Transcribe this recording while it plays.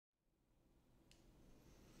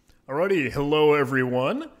Alrighty, hello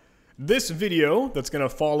everyone. This video that's going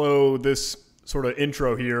to follow this sort of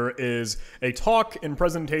intro here is a talk and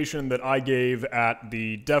presentation that I gave at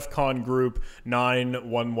the DEF CON group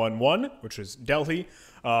 9111, which is Delhi.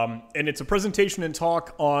 And it's a presentation and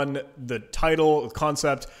talk on the title,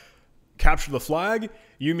 concept, Capture the Flag,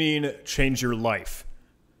 You Mean Change Your Life.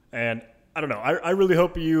 And I don't know, I really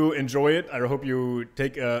hope you enjoy it. I hope you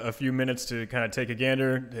take a few minutes to kind of take a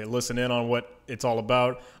gander, to listen in on what it's all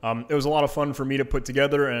about. It was a lot of fun for me to put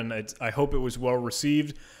together, and I hope it was well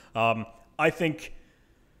received. I think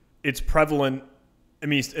it's prevalent, I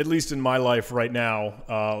mean, at least in my life right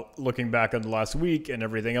now, looking back on the last week and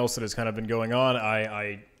everything else that has kind of been going on,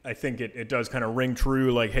 I think it does kind of ring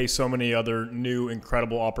true, like, hey, so many other new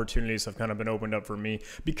incredible opportunities have kind of been opened up for me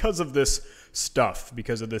because of this stuff,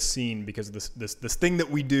 because of this scene, because of this thing that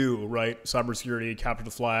we do, right? Cybersecurity, capture the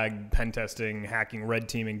flag, pen testing, hacking, red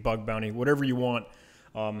teaming, bug bounty, whatever you want.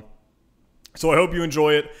 So I hope you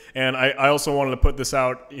enjoy it, and I also wanted to put this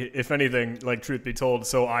out, if anything, like truth be told,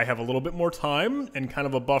 so I have a little bit more time and kind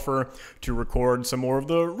of a buffer to record some more of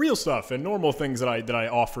the real stuff and normal things that I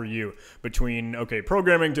offer you between, okay,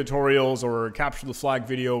 programming tutorials or capture the flag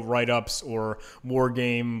video write-ups or war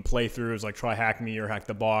game playthroughs like Try Hack Me or Hack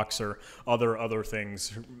the Box or other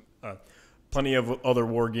things. Plenty of other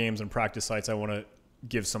war games and practice sites I want to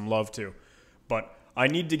give some love to. But I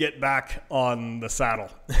need to get back on the saddle.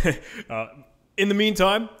 In the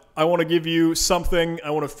meantime, I want to give you something.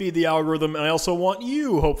 I want to feed the algorithm, and I also want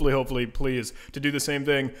you, hopefully, please, to do the same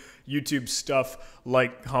thing. YouTube stuff,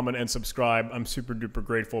 like, comment, and subscribe. I'm super duper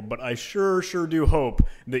grateful, but I sure do hope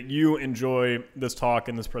that you enjoy this talk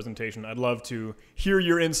and this presentation. I'd love to hear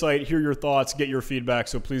your insight, hear your thoughts, get your feedback,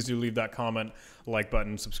 so please do leave that comment, like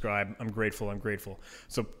button, subscribe. I'm grateful.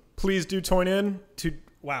 So please do tune in to,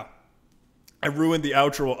 wow. I ruined the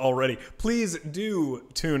outro already. Please do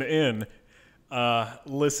tune in,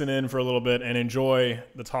 listen in for a little bit, and enjoy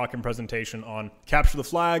the talk and presentation on Capture the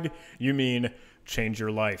Flag, You Mean Change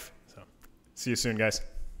Your Life. So, see you soon, guys.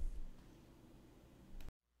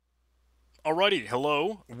 Alrighty,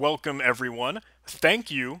 hello, welcome everyone.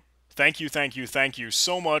 Thank you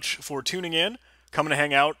so much for tuning in, coming to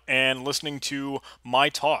hang out, and listening to my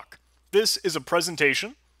talk. This is a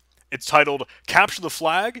presentation. It's titled Capture the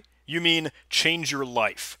Flag, You Mean Change Your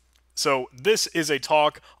Life. So this is a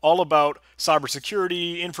talk all about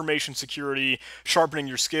cybersecurity, information security, sharpening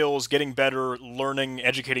your skills, getting better, learning,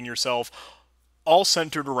 educating yourself, all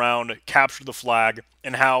centered around Capture the Flag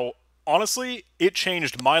and how, honestly, it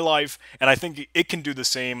changed my life, and I think it can do the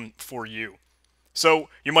same for you. So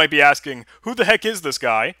you might be asking, who the heck is this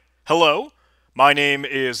guy? Hello, my name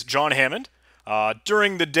is John Hammond.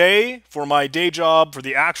 During the day, for my day job, for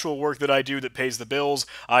the actual work that I do that pays the bills,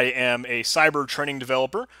 I am a cyber training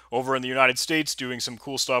developer over in the United States doing some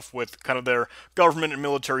cool stuff with kind of their government and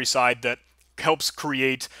military side that helps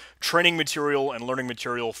create training material and learning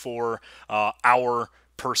material for our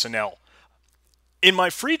personnel. In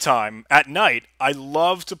my free time at night, I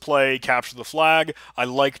love to play Capture the Flag. I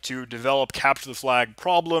like to develop Capture the Flag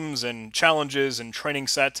problems and challenges and training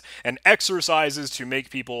sets and exercises to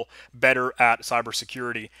make people better at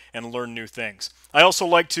cybersecurity and learn new things. I also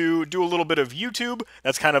like to do a little bit of YouTube.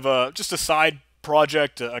 That's kind of just a side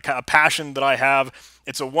project, a kind of passion that I have.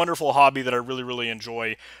 It's a wonderful hobby that I really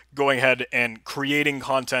enjoy, going ahead and creating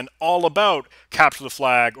content all about Capture the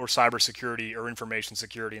Flag or cybersecurity or information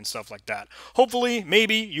security and stuff like that. Hopefully,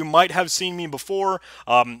 maybe you might have seen me before.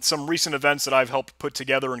 Some recent events that I've helped put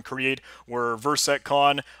together and create were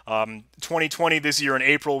VersetCon. 2020, this year in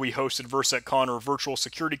April, we hosted VersetCon, or Virtual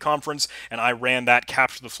Security Conference, and I ran that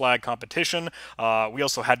Capture the Flag competition. We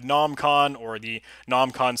also had NomCon, or the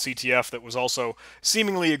NomCon CTF, that was also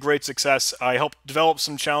seemingly a great success. I helped develop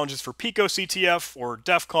some challenges for Pico CTF, or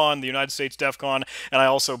DEF CON, the United States DEF CON, and I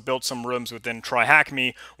also built some rooms within Try Hack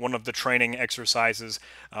Me, one of the training exercises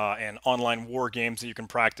and online war games that you can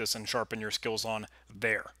practice and sharpen your skills on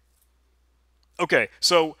there. Okay,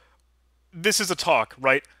 so this is a talk,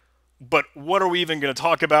 right? But what are we even going to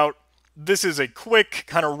talk about? This is a quick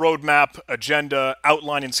kind of roadmap, agenda,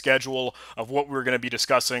 outline, and schedule of what we're going to be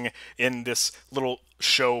discussing in this little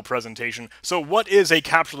show presentation. So what is a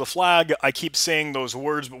Capture the Flag? I keep saying those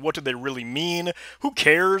words, but what do they really mean? Who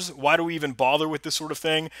cares? Why do we even bother with this sort of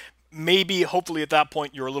thing? Maybe, hopefully at that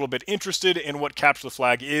point, you're a little bit interested in what Capture the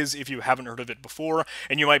Flag is if you haven't heard of it before,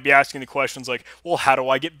 and you might be asking the questions like, well, how do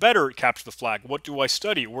I get better at Capture the Flag? What do I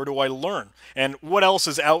study? Where do I learn? And what else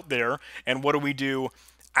is out there, and what do we do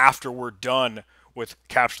after we're done with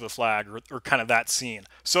Capture the Flag, or kind of that scene?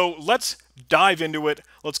 So let's dive into it.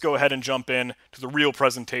 Let's go ahead and jump in to the real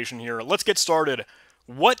presentation here. Let's get started.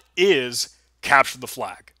 What is Capture the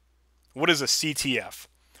Flag? What is a CTF?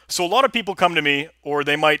 So a lot of people come to me, or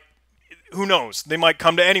they might, who knows, they might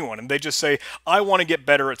come to anyone and they just say, I want to get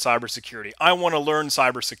better at cybersecurity. I want to learn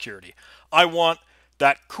cybersecurity. I want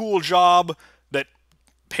that cool job that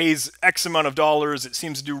pays X amount of dollars. It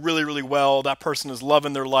seems to do really, really well. That person is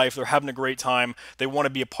loving their life. They're having a great time. They want to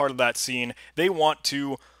be a part of that scene. They want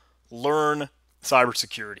to learn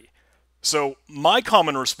cybersecurity. So my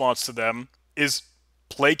common response to them is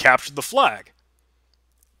play Capture the Flag.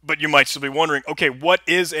 But you might still be wondering, okay, what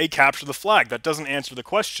is a Capture the Flag? That doesn't answer the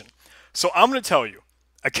question. So I'm going to tell you,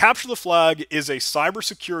 a Capture the Flag is a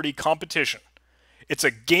cybersecurity competition. It's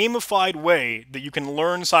a gamified way that you can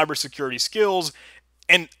learn cybersecurity skills,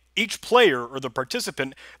 and each player or the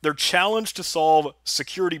participant, they're challenged to solve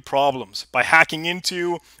security problems by hacking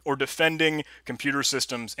into or defending computer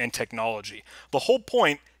systems and technology. The whole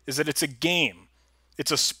point is that it's a game.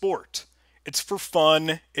 It's a sport. It's for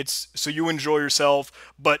fun. It's so you enjoy yourself,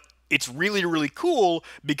 but it's really, really cool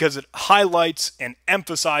because it highlights and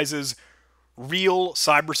emphasizes real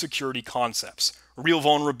cybersecurity concepts, real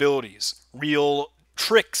vulnerabilities, real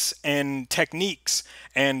tricks and techniques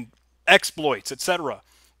and exploits, etc.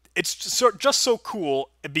 It's just so cool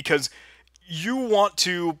because you want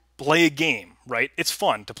to play a game, right? It's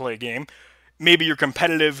fun to play a game. Maybe you're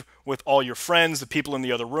competitive with all your friends, the people in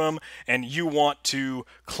the other room, and you want to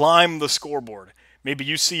climb the scoreboard. Maybe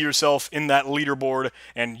you see yourself in that leaderboard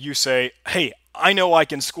and you say, hey, I know I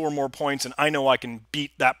can score more points and I know I can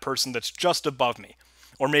beat that person that's just above me.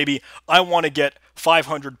 Or maybe I want to get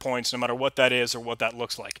 500 points no matter what that is or what that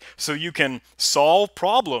looks like. So you can solve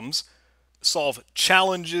problems, solve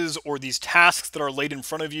challenges or these tasks that are laid in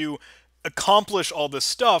front of you, accomplish all this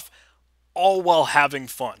stuff, all while having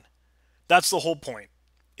fun. That's the whole point.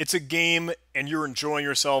 It's a game and you're enjoying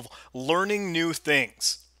yourself, learning new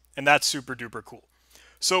things. And that's super duper cool.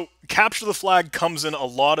 So Capture the Flag comes in a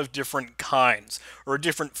lot of different kinds or a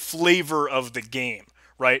different flavor of the game,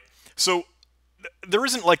 right? So there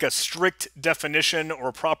isn't like a strict definition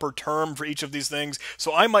or proper term for each of these things,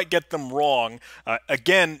 so I might get them wrong.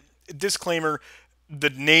 Again, disclaimer, the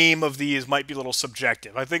name of these might be a little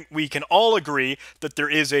subjective. I think we can all agree that there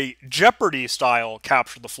is a Jeopardy style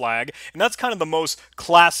Capture the Flag, and that's kind of the most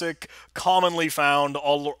classic, commonly found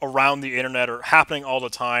all around the internet or happening all the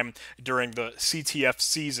time during the CTF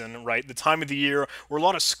season, right? The time of the year where a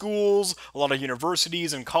lot of schools, a lot of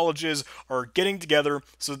universities and colleges are getting together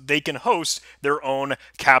so that they can host their own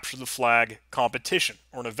Capture the Flag competition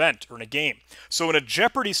or an event or in a game. So in a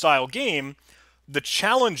Jeopardy style game, the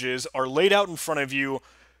challenges are laid out in front of you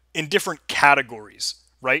in different categories,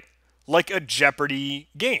 right? Like a Jeopardy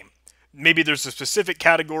game. Maybe there's a specific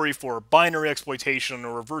category for binary exploitation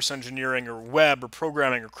or reverse engineering or web or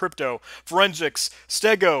programming or crypto, forensics,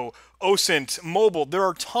 Stego, OSINT, mobile. There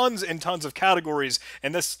are tons and tons of categories,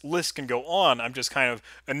 and this list can go on. I'm just kind of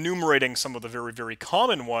enumerating some of the very, very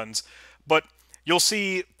common ones. But you'll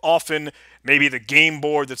see often maybe the game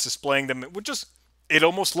board that's displaying them, it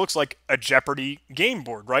almost looks like a Jeopardy game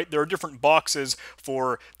board, right? There are different boxes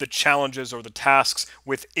for the challenges or the tasks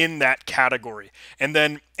within that category. And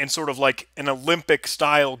then in sort of like an Olympic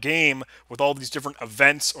style game with all these different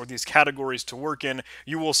events or these categories to work in,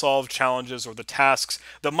 you will solve challenges or the tasks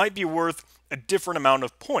that might be worth a different amount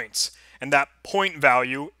of points. And that point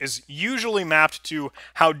value is usually mapped to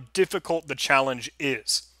how difficult the challenge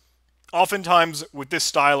is. Oftentimes with this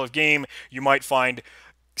style of game, you might find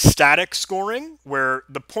static scoring, where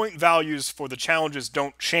the point values for the challenges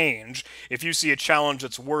don't change. If you see a challenge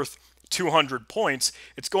that's worth 200 points,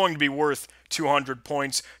 it's going to be worth 200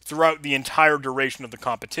 points throughout the entire duration of the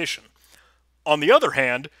competition. On the other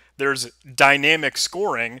hand, there's dynamic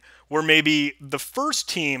scoring, where maybe the first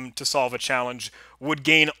team to solve a challenge would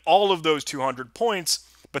gain all of those 200 points,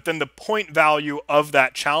 but then the point value of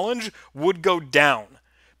that challenge would go down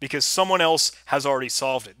because someone else has already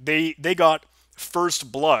solved it. They got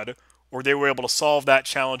first blood, or they were able to solve that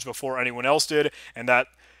challenge before anyone else did, and that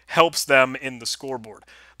helps them in the scoreboard.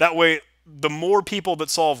 That way, the more people that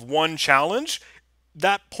solve one challenge,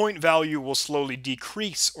 that point value will slowly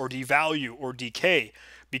decrease or devalue or decay,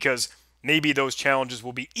 because maybe those challenges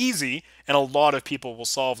will be easy and a lot of people will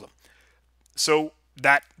solve them. So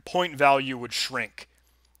that point value would shrink.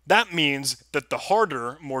 That means that the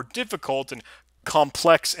harder, more difficult, and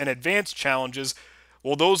complex and advanced challenges,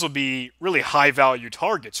 well, those will be really high-value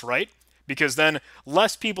targets, right? Because then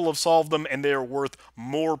less people have solved them and they are worth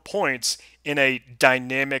more points in a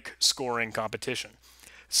dynamic scoring competition.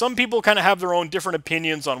 Some people kind of have their own different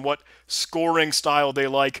opinions on what scoring style they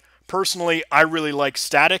like. Personally, I really like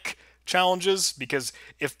static challenges because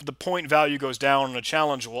if the point value goes down on a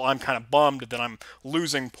challenge, well, I'm kind of bummed that I'm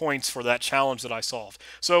losing points for that challenge that I solved.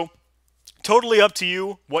 So Totally up to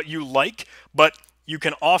you what you like, but you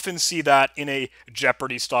can often see that in a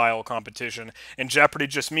Jeopardy style competition. And Jeopardy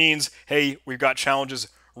just means, hey, we've got challenges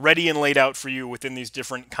ready and laid out for you within these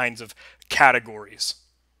different kinds of categories.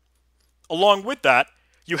 Along with that,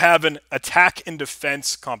 you have an attack and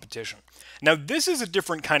defense competition. Now, this is a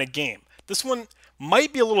different kind of game. This one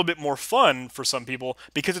might be a little bit more fun for some people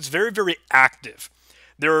because it's very, very active.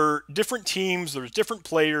 There are different teams, there's different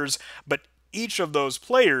players, but each of those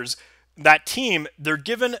players, that team, they're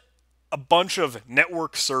given a bunch of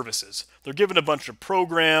network services. They're given a bunch of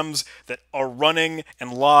programs that are running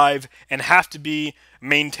and live and have to be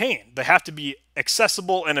maintained. They have to be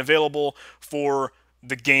accessible and available for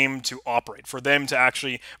the game to operate, for them to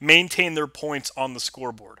actually maintain their points on the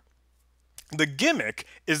scoreboard. The gimmick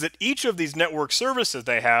is that each of these network services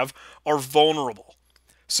they have are vulnerable.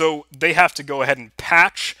 So they have to go ahead and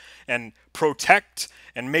patch and protect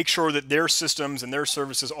and make sure that their systems and their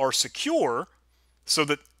services are secure so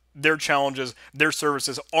that their challenges, their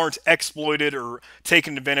services aren't exploited or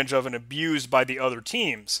taken advantage of and abused by the other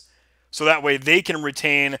teams. So that way they can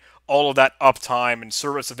retain all of that uptime and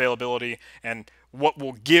service availability and what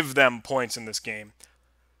will give them points in this game.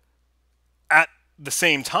 At the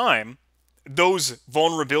same time, those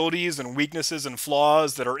vulnerabilities and weaknesses and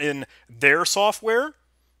flaws that are in their software,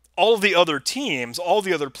 all of the other teams, all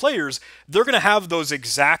the other players, they're going to have those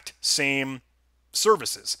exact same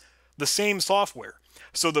services, the same software.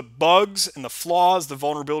 So the bugs and the flaws, the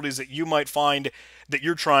vulnerabilities that you might find that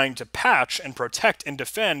you're trying to patch and protect and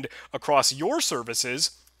defend across your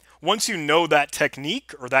services, once you know that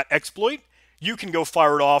technique or that exploit, you can go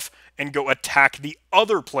fire it off and go attack the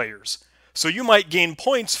other players. So you might gain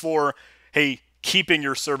points for, hey, keeping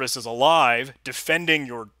your services alive, defending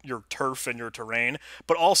your turf and your terrain,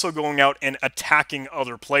 but also going out and attacking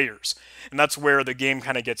other players. And that's where the game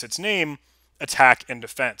kind of gets its name, attack and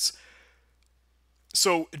defense.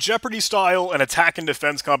 So Jeopardy style and attack and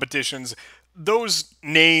defense competitions, those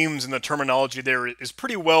names and the terminology there is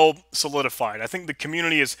pretty well solidified. I think the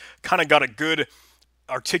community has kind of got a good,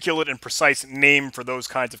 articulate and precise name for those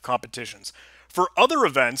kinds of competitions. For other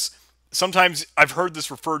events, sometimes I've heard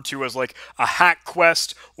this referred to as like a hack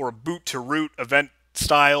quest or a boot to root event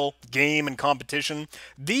style game and competition.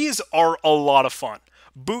 These are a lot of fun.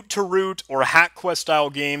 Boot to root or hack quest style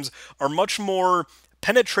games are much more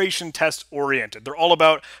penetration test oriented. They're all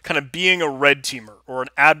about kind of being a red teamer or an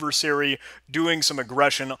adversary doing some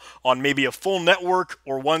aggression on maybe a full network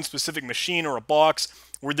or one specific machine or a box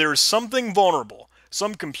where there's something vulnerable.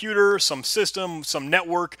 Some computer, some system, some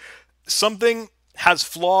network, something has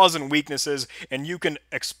flaws and weaknesses, and you can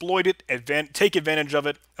exploit it, take advantage of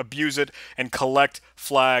it, abuse it, and collect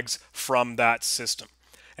flags from that system.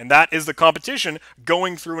 And that is the competition,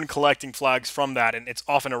 going through and collecting flags from that, and it's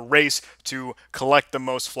often a race to collect the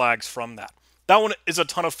most flags from that. That one is a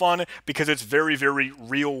ton of fun because it's very, very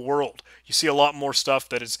real world. You see a lot more stuff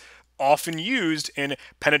that is often used in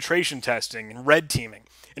penetration testing and red teaming.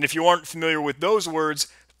 And if you aren't familiar with those words,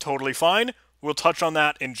 totally fine. We'll touch on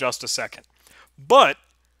that in just a second. But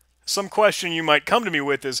some question you might come to me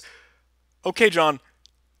with is, okay, John,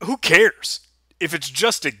 who cares? If it's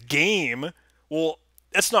just a game, well,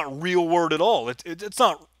 that's not real world at all. That's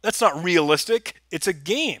not realistic. It's a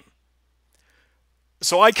game.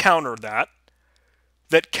 So I counter that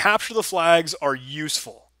capture the flags are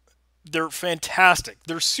useful. They're fantastic.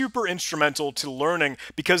 They're super instrumental to learning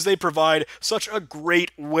because they provide such a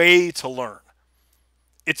great way to learn.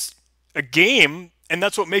 It's a game, and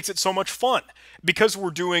that's what makes it so much fun. Because we're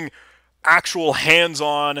doing actual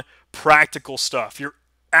hands-on, practical stuff. You're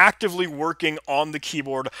actively working on the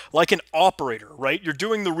keyboard like an operator, right? You're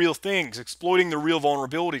doing the real things, exploiting the real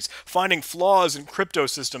vulnerabilities, finding flaws in crypto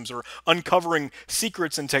systems, or uncovering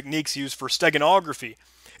secrets and techniques used for steganography.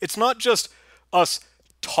 It's not just us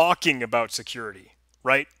talking about security,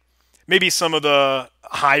 right? Maybe some of the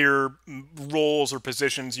higher roles or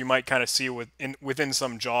positions you might kind of see within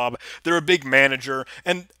some job, they're a big manager,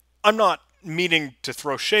 and I'm not meaning to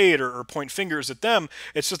throw shade or point fingers at them.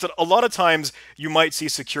 It's just that a lot of times you might see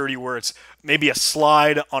security where it's maybe a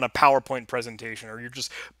slide on a PowerPoint presentation, or you're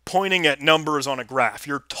just pointing at numbers on a graph.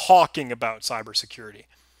 You're talking about cybersecurity.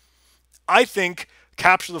 I think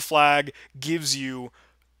Capture the Flag gives you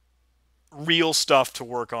real stuff to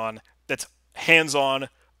work on that's hands-on,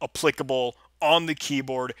 applicable, on the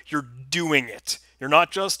keyboard. You're doing it. You're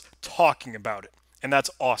not just talking about it. And that's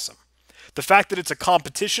awesome. The fact that it's a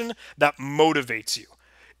competition, that motivates you.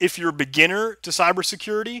 If you're a beginner to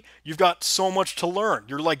cybersecurity, you've got so much to learn.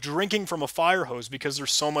 You're like drinking from a fire hose because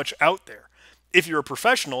there's so much out there. If you're a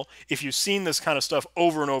professional, if you've seen this kind of stuff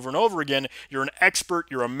over and over and over again, you're an expert,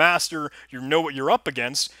 you're a master, you know what you're up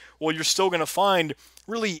against, well, you're still going to find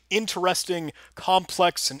really interesting,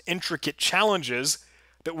 complex, and intricate challenges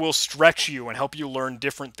that will stretch you and help you learn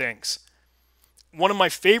different things. One of my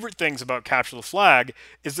favorite things about Capture the Flag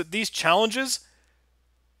is that these challenges,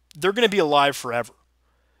 they're going to be alive forever.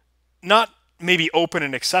 Not maybe open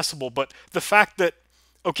and accessible, but the fact that,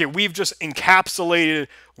 okay, we've just encapsulated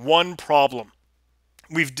one problem.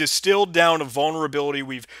 We've distilled down a vulnerability.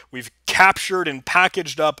 We've captured and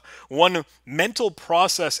packaged up one mental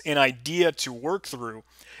process and idea to work through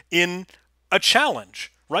in a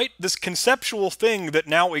challenge, right? This conceptual thing that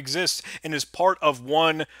now exists and is part of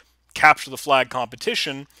one Capture the Flag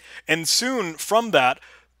competition. And soon from that,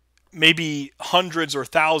 maybe hundreds or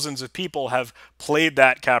thousands of people have played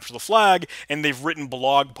that Capture the Flag, and they've written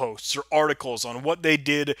blog posts or articles on what they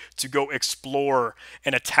did to go explore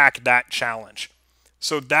and attack that challenge.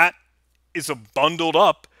 So that is a bundled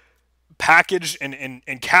up, packaged, and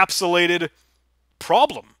encapsulated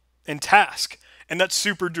problem and task. And that's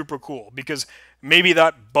super duper cool, because maybe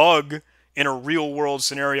that bug in a real world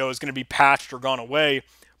scenario is going to be patched or gone away,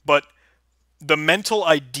 but the mental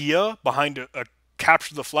idea behind a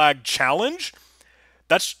Capture the Flag challenge,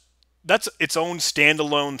 that's its own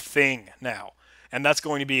standalone thing now. And that's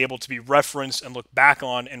going to be able to be referenced and looked back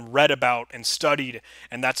on and read about and studied,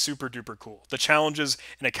 and that's super duper cool. The challenges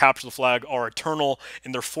in a Capture the Flag are eternal,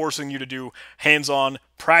 and they're forcing you to do hands-on,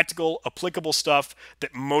 practical, applicable stuff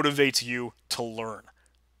that motivates you to learn.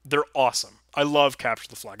 They're awesome. I love Capture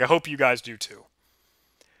the Flag. I hope you guys do too.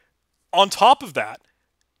 On top of that,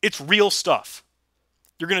 it's real stuff.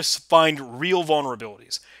 You're going to find real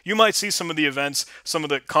vulnerabilities. You might see some of the events, some of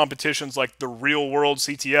the competitions like the Real World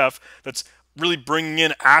CTF that's really bringing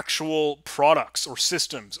in actual products or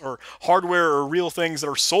systems or hardware or real things that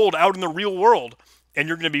are sold out in the real world. And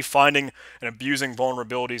you're going to be finding and abusing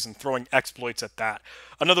vulnerabilities and throwing exploits at that.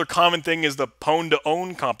 Another common thing is the pwn to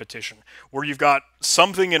own competition, where you've got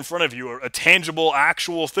something in front of you, a tangible,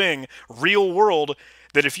 actual thing, real world,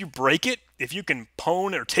 that if you break it, if you can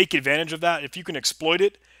pwn or take advantage of that, if you can exploit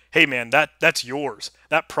it, hey man, that's yours.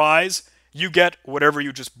 That prize, you get whatever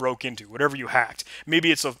you just broke into, whatever you hacked.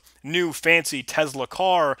 Maybe it's a new fancy Tesla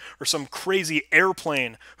car or some crazy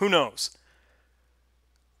airplane, who knows?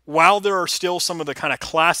 While there are still some of the kind of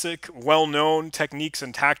classic, well-known techniques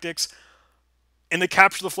and tactics, in the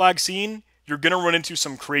Capture the Flag scene, you're going to run into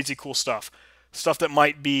some crazy cool stuff. Stuff that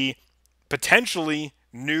might be potentially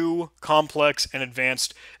new, complex, and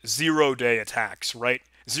advanced zero-day attacks, right?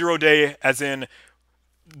 Zero-day as in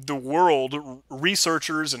the world,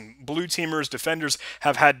 researchers and blue teamers, defenders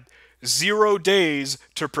have had 0 days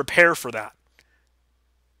to prepare for that.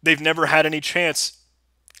 They've never had any chance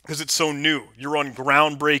because it's so new. You're on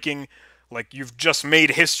groundbreaking, like you've just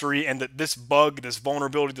made history, and that this bug, this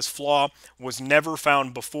vulnerability, this flaw was never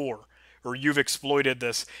found before, or you've exploited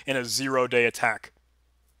this in a 0-day attack.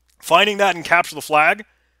 Finding that and Capture the Flag,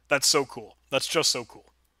 that's so cool. That's just so cool.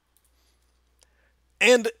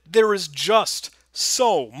 And there is just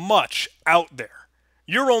so much out there.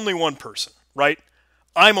 You're only one person, right?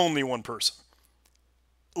 I'm only one person.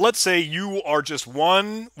 Let's say you are just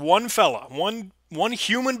one fella, one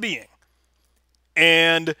human being,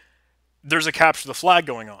 and there's a Capture the Flag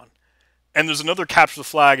going on. And there's another Capture the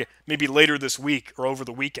Flag maybe later this week or over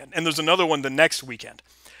the weekend. And there's another one the next weekend.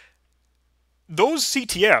 Those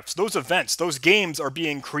CTFs, those events, those games are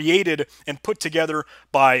being created and put together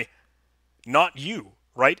by not you,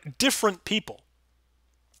 right? Different people.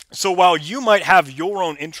 So while you might have your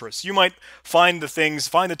own interests, you might find the things,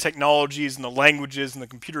 find the technologies and the languages and the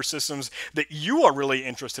computer systems that you are really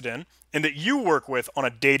interested in and that you work with on a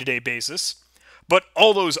day-to-day basis, but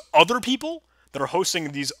all those other people that are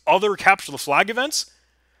hosting these other Capture the Flag events,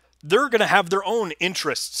 they're going to have their own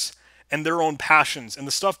interests and their own passions and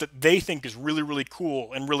the stuff that they think is really, really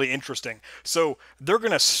cool and really interesting. So they're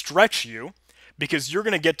going to stretch you because you're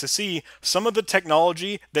going to get to see some of the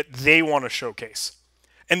technology that they want to showcase.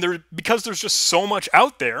 And because there's just so much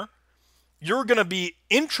out there, you're going to be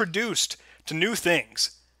introduced to new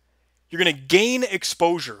things. You're going to gain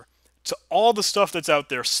exposure to all the stuff that's out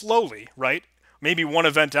there slowly, right? Maybe one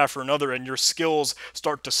event after another, and your skills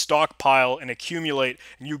start to stockpile and accumulate,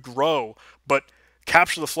 and you grow. But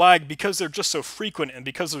Capture the Flag, because they're just so frequent and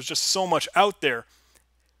because there's just so much out there,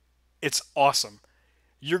 it's awesome.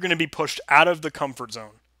 You're going to be pushed out of the comfort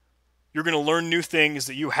zone. You're going to learn new things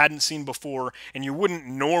that you hadn't seen before, and you wouldn't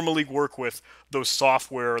normally work with those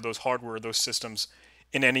software, those hardware, those systems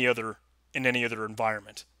in any other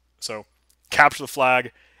environment. So Capture the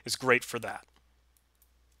Flag is great for that.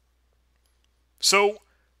 So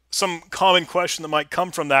some common question that might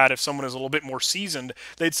come from that if someone is a little bit more seasoned,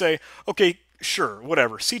 they'd say, okay, sure,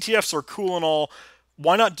 whatever. CTFs are cool and all.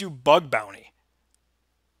 Why not do bug bounty?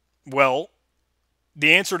 Well,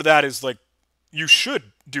 the answer to that is like, you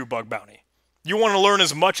should do bug bounty. You want to learn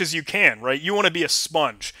as much as you can, right? You want to be a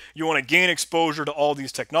sponge. You want to gain exposure to all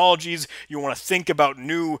these technologies. You want to think about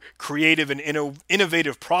new, creative, and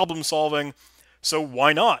innovative problem solving. So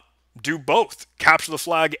why not do both, capture the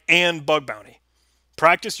flag and bug bounty?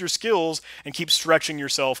 Practice your skills and keep stretching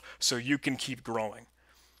yourself so you can keep growing.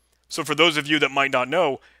 So for those of you that might not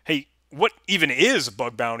know, hey, what even is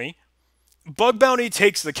bug bounty? Bug bounty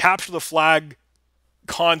takes the capture the flag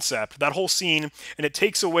concept, that whole scene, and it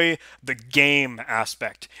takes away the game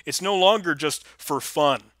aspect. It's no longer just for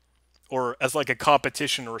fun or as like a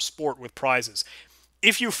competition or a sport with prizes.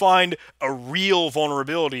 If you find a real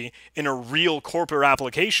vulnerability in a real corporate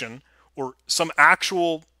application or some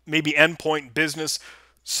actual maybe endpoint business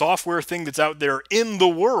software thing that's out there in the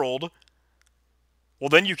world, well,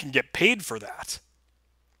 then you can get paid for that.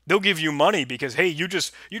 They'll give you money because, hey, you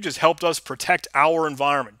just helped us protect our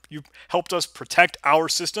environment. You helped us protect our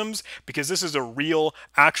systems because this is a real,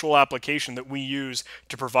 actual application that we use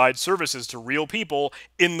to provide services to real people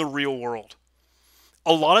in the real world.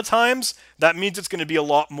 A lot of times, that means it's going to be a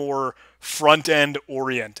lot more front-end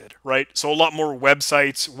oriented, right? So a lot more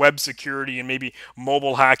websites, web security, and maybe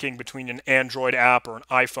mobile hacking between an Android app or an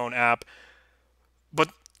iPhone app. But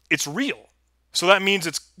it's real. So that means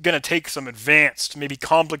it's going to take some advanced, maybe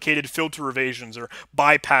complicated filter evasions or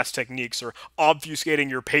bypass techniques or obfuscating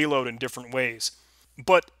your payload in different ways.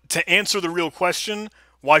 But to answer the real question,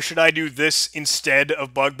 why should I do this instead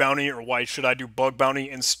of bug bounty, or why should I do bug bounty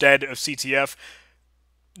instead of CTF?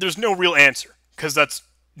 There's no real answer, because that's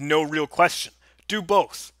no real question. Do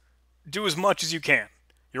both. Do as much as you can.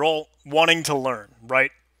 You're all wanting to learn,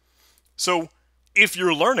 right? So if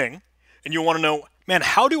you're learning and you want to know, man,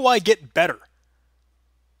 how do I get better?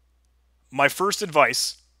 My first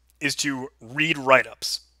advice is to read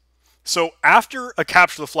write-ups. So after a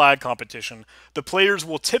capture the flag competition, the players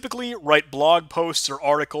will typically write blog posts or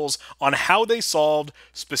articles on how they solved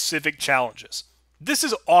specific challenges. This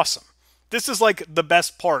is awesome. This is like the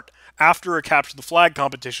best part after a capture the flag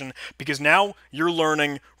competition, because now your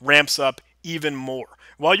learning ramps up even more.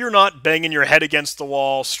 While you're not banging your head against the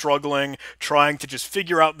wall, struggling, trying to just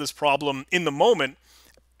figure out this problem in the moment,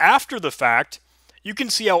 after the fact, you can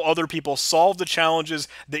see how other people solve the challenges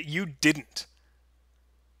that you didn't.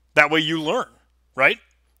 That way you learn, right?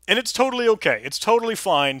 And it's totally okay. It's totally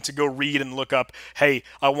fine to go read and look up, hey,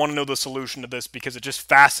 I want to know the solution to this because it just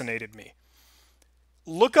fascinated me.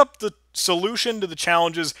 Look up the solution to the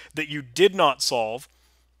challenges that you did not solve,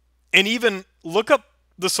 and even look up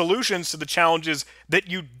the solutions to the challenges that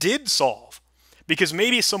you did solve. Because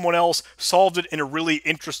maybe someone else solved it in a really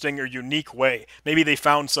interesting or unique way. Maybe they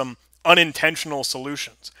found some unintentional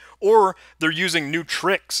solutions, or they're using new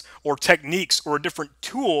tricks or techniques or a different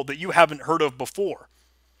tool that you haven't heard of before.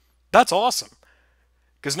 That's awesome.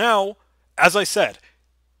 Because now, as I said,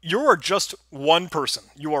 you are just one person.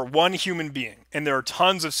 You are one human being. And there are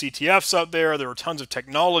tons of CTFs out there. There are tons of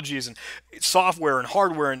technologies and software and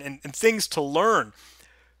hardware and things to learn.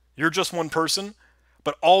 You're just one person,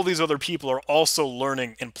 but all these other people are also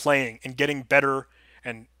learning and playing and getting better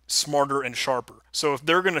and smarter and sharper. So if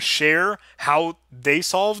they're going to share how they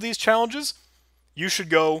solve these challenges, you should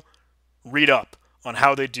go read up on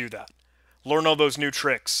how they do that. Learn all those new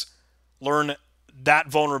tricks. Learn that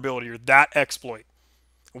vulnerability or that exploit.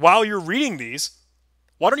 While you're reading these,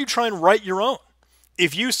 why don't you try and write your own?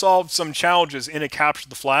 If you solved some challenges in a capture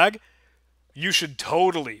the flag, you should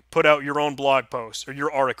totally put out your own blog post or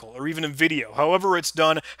your article or even a video. However it's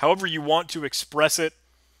done, however you want to express it,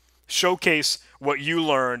 showcase what you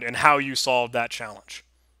learned and how you solved that challenge.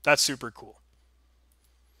 That's super cool.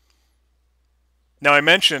 Now I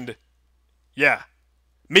mentioned,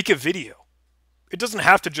 make a video. It doesn't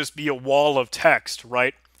have to just be a wall of text,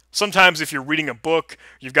 right? Sometimes if you're reading a book,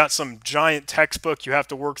 you've got some giant textbook you have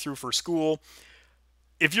to work through for school.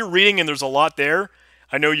 If you're reading and there's a lot there,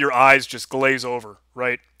 I know your eyes just glaze over,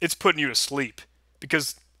 right? It's putting you to sleep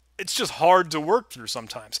because it's just hard to work through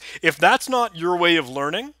sometimes. If that's not your way of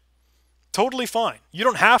learning, totally fine. You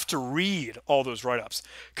don't have to read all those write-ups,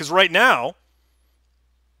 because right now,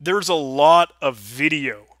 there's a lot of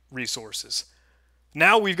video resources.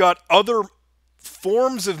 Now we've got other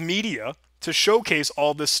forms of media to showcase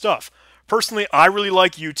all this stuff. Personally, I really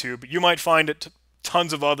like YouTube. You might find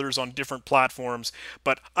tons of others on different platforms,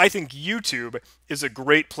 but I think YouTube is a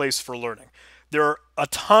great place for learning. There are a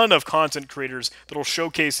ton of content creators that will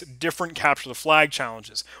showcase different capture the flag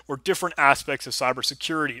challenges or different aspects of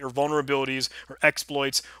cybersecurity or vulnerabilities or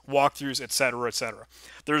exploits, walkthroughs, etc., etc.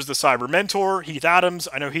 There's the Cyber Mentor, Heath Adams.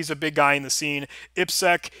 I know he's a big guy in the scene.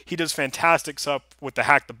 IppSec, he does fantastic stuff with the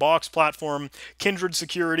Hack the Box platform. Kindred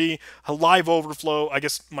Security, Live Overflow, I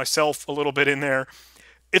guess myself a little bit in there.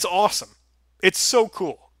 It's awesome. It's so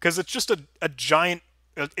cool because it's just a giant,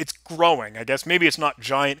 it's growing, I guess. Maybe it's not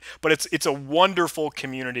giant, but it's a wonderful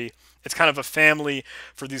community. It's kind of a family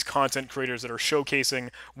for these content creators that are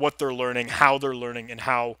showcasing what they're learning, how they're learning, and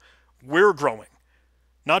how we're growing.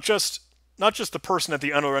 Not just the person at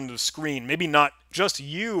the other end of the screen, maybe not just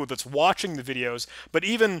you that's watching the videos, but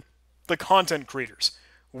even the content creators.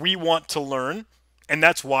 We want to learn, and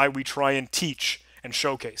that's why we try and teach and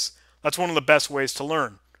showcase. That's one of the best ways to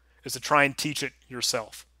learn, is to try and teach it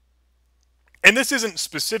yourself. And this isn't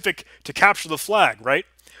specific to capture the flag, right?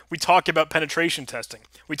 We talk about penetration testing.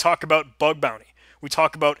 We talk about bug bounty. We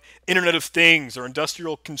talk about Internet of Things or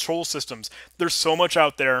industrial control systems. There's so much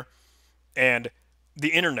out there, and the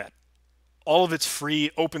internet, all of it's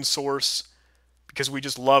free, open source, because we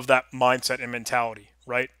just love that mindset and mentality,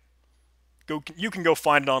 right? You can go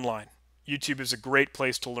find it online. YouTube is a great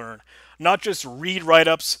place to learn. Not just read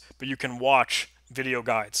write-ups, but you can watch video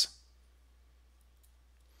guides.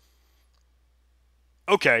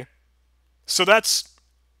 Okay, so that's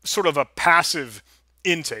sort of a passive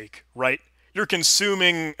intake, right? You're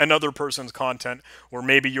consuming another person's content, or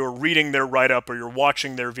maybe you're reading their write-up or you're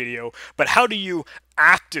watching their video, but how do you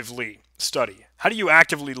actively study? How do you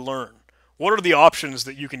actively learn? What are the options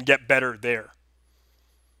that you can get better there?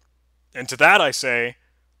 And to that I say,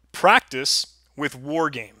 practice with war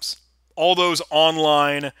games. All those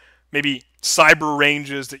online, maybe cyber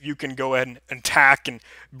ranges that you can go ahead and attack and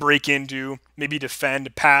break into, maybe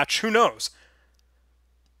defend, patch, who knows?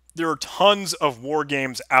 There are tons of war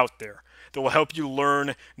games out there that will help you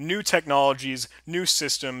learn new technologies, new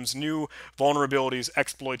systems, new vulnerabilities,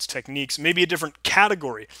 exploits, techniques, maybe a different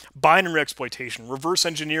category, binary exploitation, reverse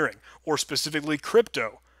engineering, or specifically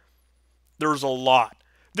crypto. There's a lot.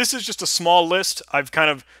 This is just a small list. I've kind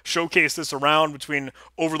of showcased this around between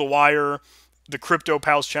Over the Wire, the Crypto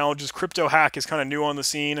Pals challenges. Crypto Hack is kind of new on the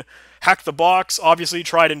scene. Hack the Box, obviously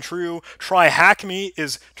tried and true. Try Hack Me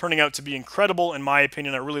is turning out to be incredible in my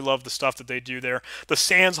opinion. I really love the stuff that they do there. The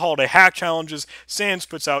Sans Holiday Hack challenges. Sans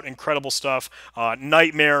puts out incredible stuff.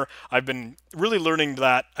 Nightmare, I've been really learning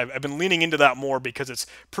that. I've been leaning into that more because it's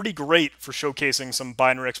pretty great for showcasing some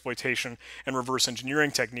binary exploitation and reverse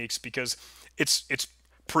engineering techniques, because it's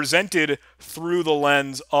presented through the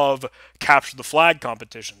lens of capture the flag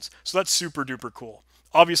competitions. So that's super duper cool.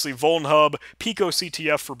 Obviously VulnHub, Pico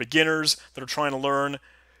CTF for beginners that are trying to learn.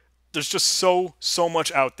 There's just so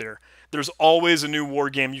much out there. There's always a new war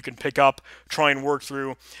game you can pick up, try and work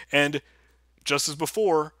through, and just as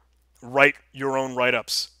before, write your own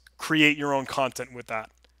write-ups. Create your own content with that.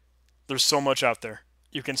 There's so much out there.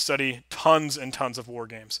 You can study tons and tons of war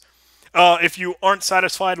games. If you aren't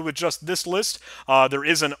satisfied with just this list, there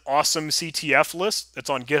is an awesome CTF list that's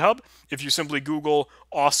on GitHub. If you simply Google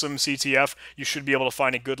awesome CTF, you should be able to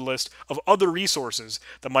find a good list of other resources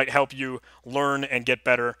that might help you learn and get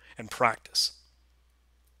better and practice.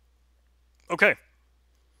 Okay,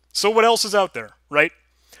 so what else is out there, right?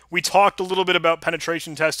 We talked a little bit about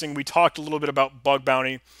penetration testing. We talked a little bit about bug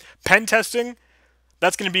bounty. Pen testing,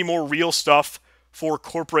 that's going to be more real stuff for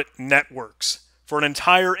corporate networks, for an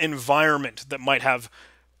entire environment that might have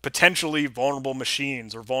potentially vulnerable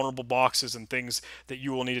machines or vulnerable boxes and things that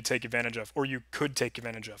you will need to take advantage of, or you could take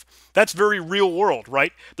advantage of. That's very real world,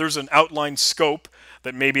 right? There's an outlined scope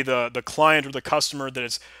that maybe the client or the customer that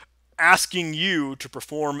is asking you to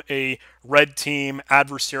perform a red team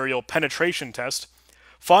adversarial penetration test.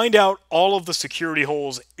 Find out all of the security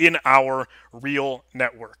holes in our real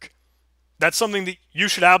network. That's something that you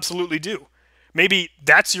should absolutely do. Maybe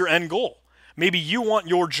that's your end goal. Maybe you want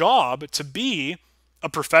your job to be a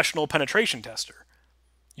professional penetration tester.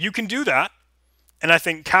 You can do that, and I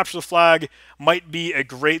think Capture the Flag might be a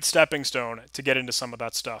great stepping stone to get into some of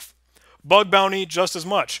that stuff. Bug bounty, just as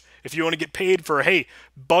much. If you want to get paid for, hey,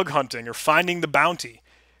 bug hunting or finding the bounty,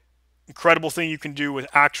 incredible thing you can do with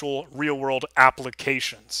actual real-world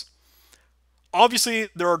applications. Obviously,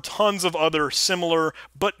 there are tons of other similar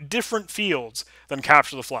but different fields than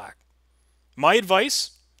Capture the Flag. My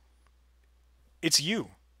advice? It's you,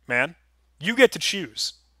 man. You get to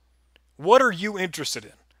choose. What are you interested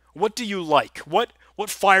in? What do you like? What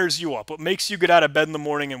fires you up? What makes you get out of bed in the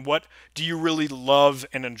morning, and what do you really love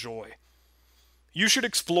and enjoy? You should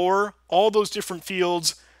explore all those different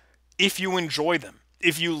fields if you enjoy them.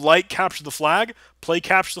 If you like Capture the Flag, play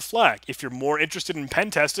Capture the Flag. If you're more interested in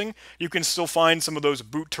pen testing, you can still find some of those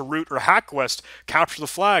Boot to Root or HackQuest Capture the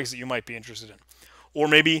Flags that you might be interested in. Or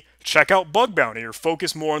maybe check out Bug Bounty or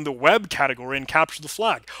focus more on the web category and Capture the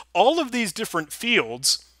Flag. All of these different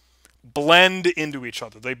fields blend into each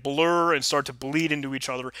other. They blur and start to bleed into each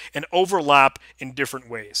other and overlap in different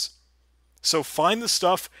ways. So find the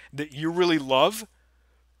stuff that you really love,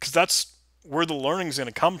 because that's where the learning is going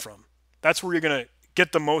to come from. That's where you're going to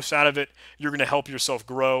get the most out of it. You're going to help yourself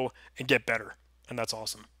grow and get better. And that's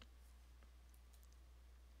awesome.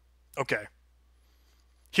 Okay.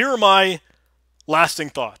 Here are my lasting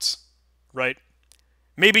thoughts, right?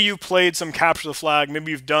 Maybe you played some Capture the Flag.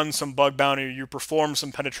 Maybe you've done some Bug Bounty. Or you performed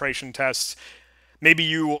some penetration tests. Maybe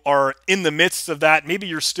you are in the midst of that. Maybe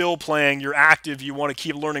you're still playing. You're active. You want to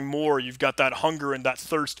keep learning more. You've got that hunger and that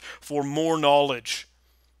thirst for more knowledge.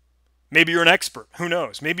 Maybe you're an expert. Who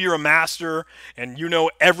knows? Maybe you're a master and you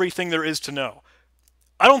know everything there is to know.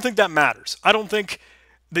 I don't think that matters. I don't think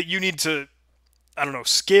that you need to,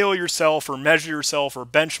 scale yourself or measure yourself or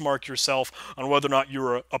benchmark yourself on whether or not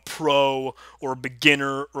you're a pro or a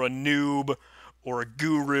beginner or a noob or a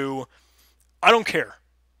guru. I don't care.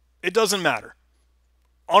 It doesn't matter.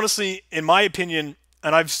 Honestly, in my opinion,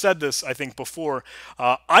 and I've said this, I think, before,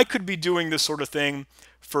 I could be doing this sort of thing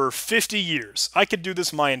for 50 years. I could do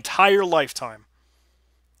this my entire lifetime,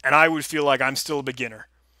 and I would feel like I'm still a beginner,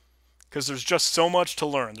 because there's just so much to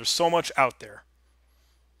learn. There's so much out there.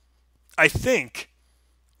 I think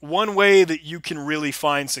one way that you can really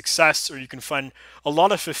find success, or you can find a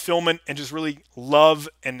lot of fulfillment and just really love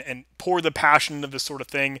and pour the passion into this sort of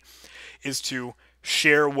thing, is to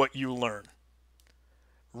share what you learn.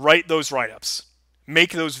 Write those write-ups.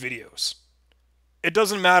 Make those videos. It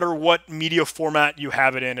doesn't matter what media format you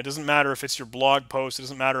have it in. It doesn't matter if it's your blog post. It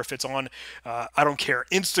doesn't matter if it's on, I don't care,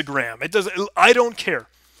 Instagram. I don't care.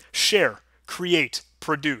 Share, create,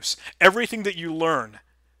 produce. Everything that you learn,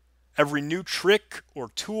 every new trick or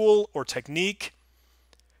tool or technique,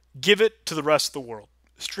 give it to the rest of the world.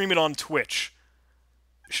 Stream it on Twitch.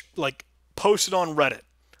 Post it on Reddit.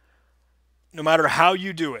 No matter how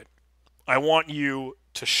you do it, I want you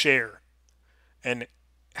to share and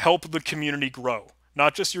help the community grow.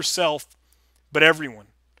 Not just yourself, but everyone.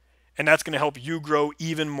 And that's going to help you grow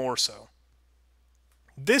even more so.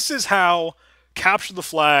 This is how Capture the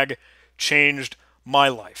Flag changed my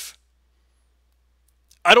life.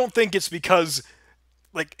 I don't think it's because,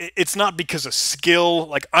 it's not because of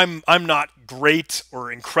skill. I'm not great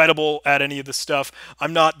or incredible at any of this stuff.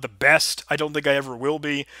 I'm not the best. I don't think I ever will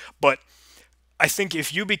be. But I think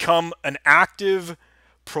if you become an active,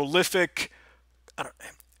 prolific,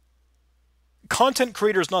 content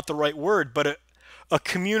creator is not the right word, but a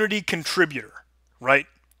community contributor, right?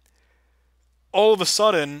 All of a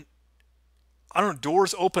sudden,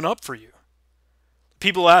 doors open up for you.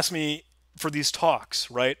 People ask me for these talks,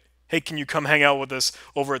 right? Hey, can you come hang out with us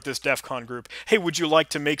over at this DEF CON group? Hey, would you like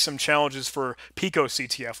to make some challenges for Pico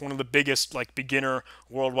CTF, one of the biggest beginner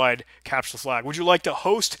worldwide Capture the Flag? Would you like to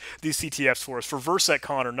host these CTFs for us for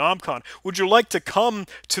VersetCon or NomCon? Would you like to come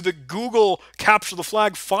to the Google Capture the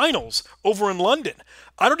Flag finals over in London?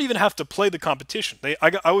 I don't even have to play the competition.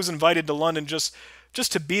 I was invited to London just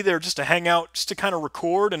to be there, just to hang out, just to kind of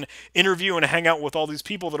record and interview and hang out with all these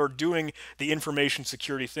people that are doing the information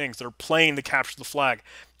security things, that are playing the Capture the Flag.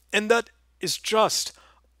 And that is just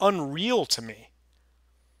unreal to me.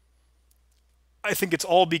 I think it's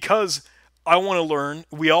all because I want to learn.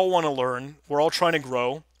 We all want to learn. We're all trying to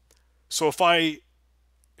grow. So if I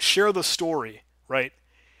share the story, right?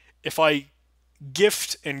 If I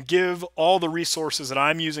gift and give all the resources that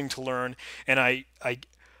I'm using to learn, and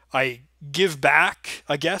I give back,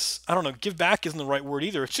 I guess. I don't know. Give back isn't the right word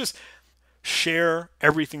either. It's just share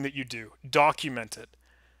everything that you do. Document it.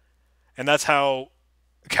 And that's how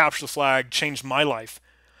Capture the Flag changed my life.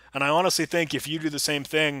 And I honestly think if you do the same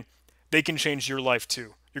thing, they can change your life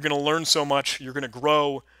too. You're going to learn so much, you're going to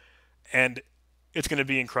grow, and it's going to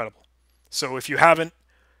be incredible. So if you haven't,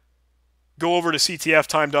 go over to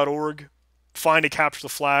ctftime.org, find a Capture the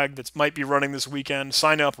Flag that might be running this weekend,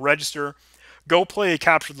 sign up, register, go play a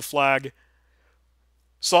Capture the Flag,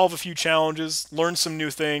 solve a few challenges, learn some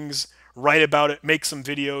new things, write about it, make some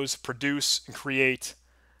videos, produce and create,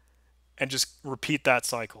 and just repeat that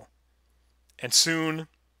cycle. And soon,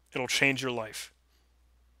 it'll change your life.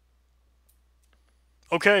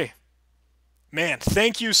 Okay. Man,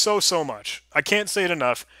 thank you so much. I can't say it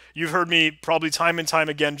enough. You've heard me probably time and time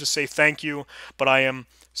again just say thank you, but I am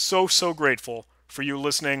so grateful for you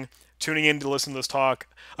listening, tuning in to listen to this talk.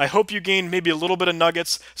 I hope you gained maybe a little bit of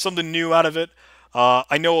nuggets, something new out of it.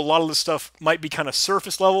 I know a lot of this stuff might be kind of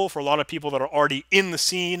surface level for a lot of people that are already in the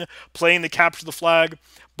scene, playing the capture the flag,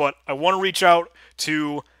 but I want to reach out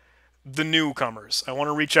to the newcomers. I want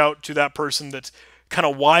to reach out to that person that's kind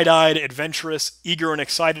of wide-eyed, adventurous, eager, and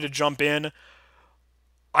excited to jump in.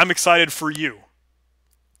 I'm excited for you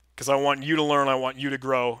because I want you to learn, I want you to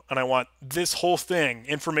grow, and I want this whole thing,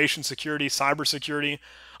 information security, cybersecurity,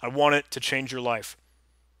 I want it to change your life.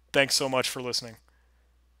 Thanks so much for listening.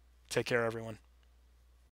 Take care, everyone.